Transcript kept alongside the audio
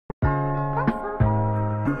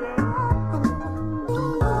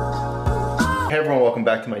everyone, welcome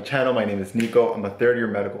back to my channel. My name is Nico. I'm a third-year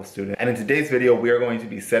medical student, and in today's video we are going to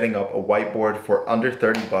be setting up a whiteboard for under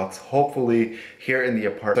 30 bucks, hopefully here in the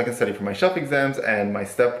apartment, so I can study for my shelf exams and my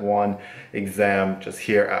step 1 exam just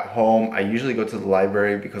here at home. I usually go to the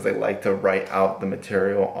library because I like to write out the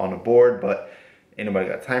material on a board, but ain't nobody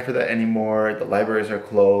got time for that anymore. The libraries are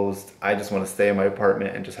closed. I just want to stay in my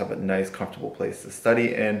apartment and just have a nice, comfortable place to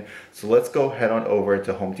study in. So let's go head on over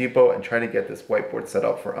to Home Depot and try to get this whiteboard set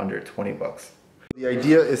up for under 20 bucks. The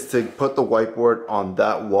idea is to put the whiteboard on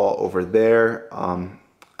that wall over there. I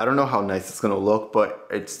don't know how nice it's going to look, but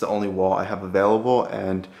it's the only wall I have available,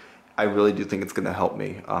 and I really do think it's going to help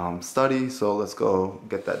me study. So let's go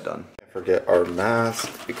get that done. Forget our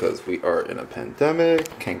mask because we are in a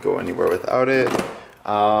pandemic. Can't go anywhere without it.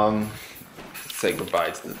 Say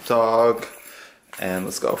goodbye to the dog and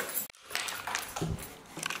let's go.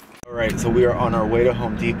 All right, so we are on our way to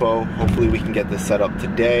Home Depot. Hopefully we can get this set up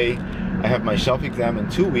today. I have my shelf exam in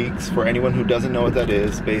 2 weeks. For anyone who doesn't know what that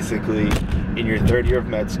is, basically in your third year of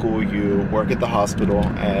med school, you work at the hospital,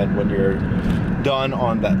 and when you're done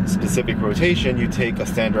on that specific rotation, you take a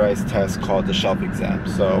standardized test called the shelf exam.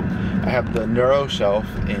 So I have the neuro shelf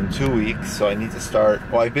in 2 weeks, so I need to start,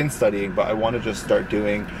 well, I've been studying, but I want to just start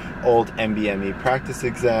doing old MBME practice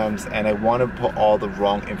exams, and I want to put all the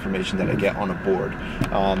wrong information that I get on a board.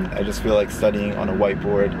 I just feel like studying on a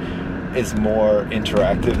whiteboard is more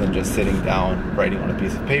interactive than just sitting down writing on a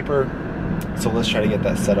piece of paper. So let's try to get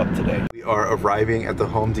that set up today. We are arriving at the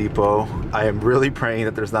Home Depot. I am really praying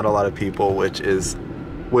that there's not a lot of people, which is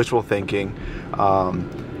wishful thinking.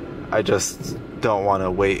 I just don't want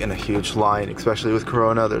to wait in a huge line, especially with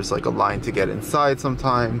Corona. There's like a line to get inside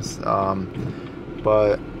sometimes,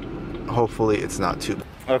 but hopefully it's not too bad.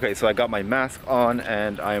 Okay, so I got my mask on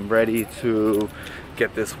and I am ready to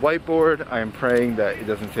get this whiteboard. I am praying that it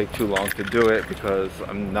doesn't take too long to do it because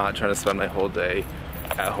I'm not trying to spend my whole day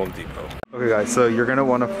at Home Depot. Okay guys, so you're gonna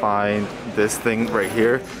want to find this thing right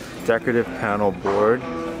here, decorative panel board,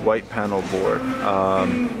 white panel board,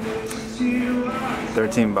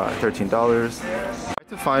 $13. I like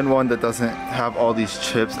to find one that doesn't have all these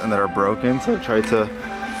chips and that are broken, so try to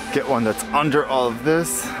get one that's under all of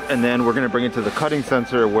this, and then we're gonna bring it to the cutting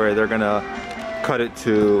center where they're gonna cut it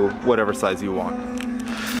to whatever size you want.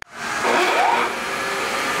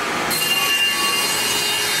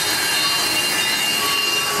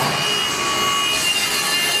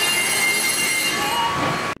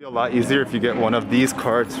 A lot easier if you get one of these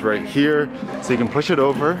carts right here, so you can push it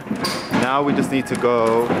over. Now we just need to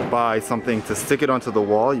go buy something to stick it onto the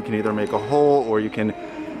wall. You can either make a hole, or you can,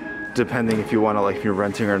 depending if you want to, like if you're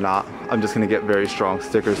renting or not, I'm just going to get very strong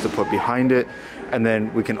stickers to put behind it. And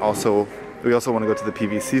then we also want to go to the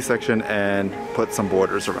PVC section and put some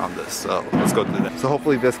borders around this. So let's go do that. So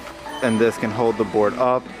hopefully this and this can hold the board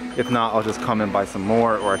up. If not, I'll just come and buy some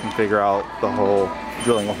more, or I can figure out the whole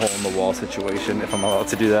drilling a hole in the wall situation if I'm allowed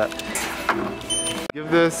to do that. Give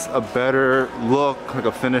this a better look, like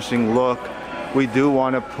a finishing look. We do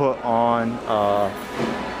want to put on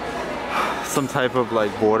some type of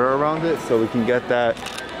like border around it, so we can get that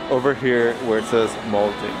over here where it says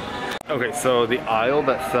molding. Okay, so the aisle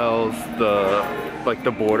that sells the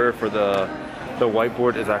border for the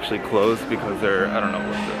whiteboard is actually closed because they're, I don't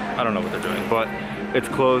know what they're doing, but it's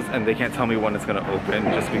closed and they can't tell me when it's gonna open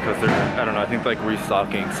just because they're, I don't know, I think like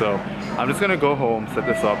restocking. So I'm just gonna go home, set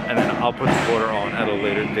this up, and then I'll put the border on at a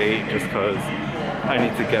later date just because I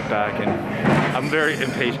need to get back, and I'm very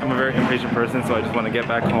impatient. I'm a very impatient person, so I just want to get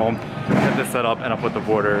back home, get this set up, and I'll put the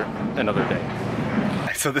border another day.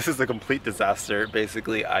 So this is a complete disaster.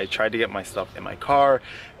 Basically, I tried to get my stuff in my car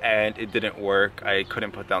and it didn't work. I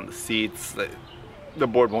couldn't put down the seats. The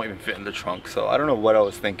board won't even fit in the trunk, so I don't know what I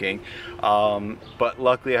was thinking. But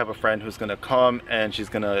luckily I have a friend who's gonna come and she's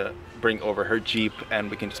gonna bring over her Jeep,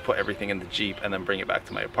 and we can just put everything in the Jeep and then bring it back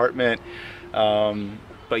to my apartment.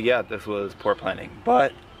 But yeah, this was poor planning,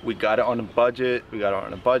 but we got it on a budget.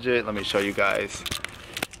 Let me show you guys.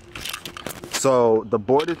 So the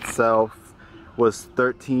board itself was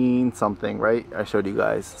 13 something, right? I showed you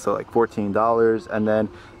guys, so like $14, and then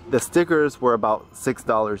the stickers were about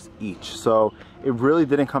 $6 each, so it really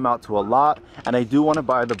didn't come out to a lot. And I do want to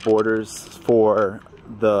buy the borders for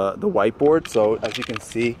the whiteboard, so as you can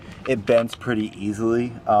see, it bends pretty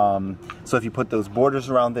easily. So if you put those borders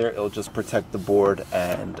around there, it'll just protect the board,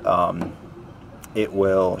 and it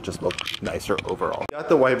will just look nicer overall. Got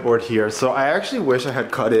the whiteboard here, so I actually wish I had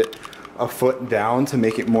cut it a foot down to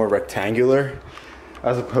make it more rectangular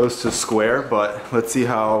as opposed to square, but let's see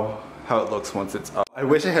how it looks once it's up. I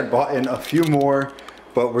wish I had bought in a few more,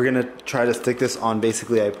 but we're gonna try to stick this on.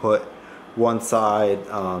 Basically I put one side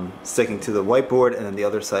sticking to the whiteboard and then the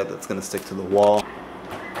other side that's gonna stick to the wall.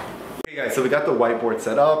 Okay guys, so we got the whiteboard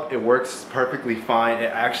set up. It works perfectly fine.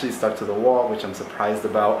 It actually stuck to the wall, which I'm surprised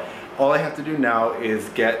about. All I have to do now is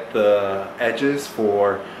get the edges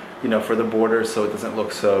for, you know, for the borders so it doesn't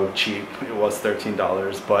look so cheap. It was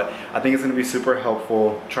 $13, but I think it's gonna be super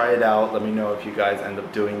helpful. Try it out. Let me know if you guys end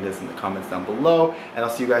up doing this in the comments down below, and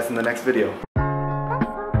I'll see you guys in the next video.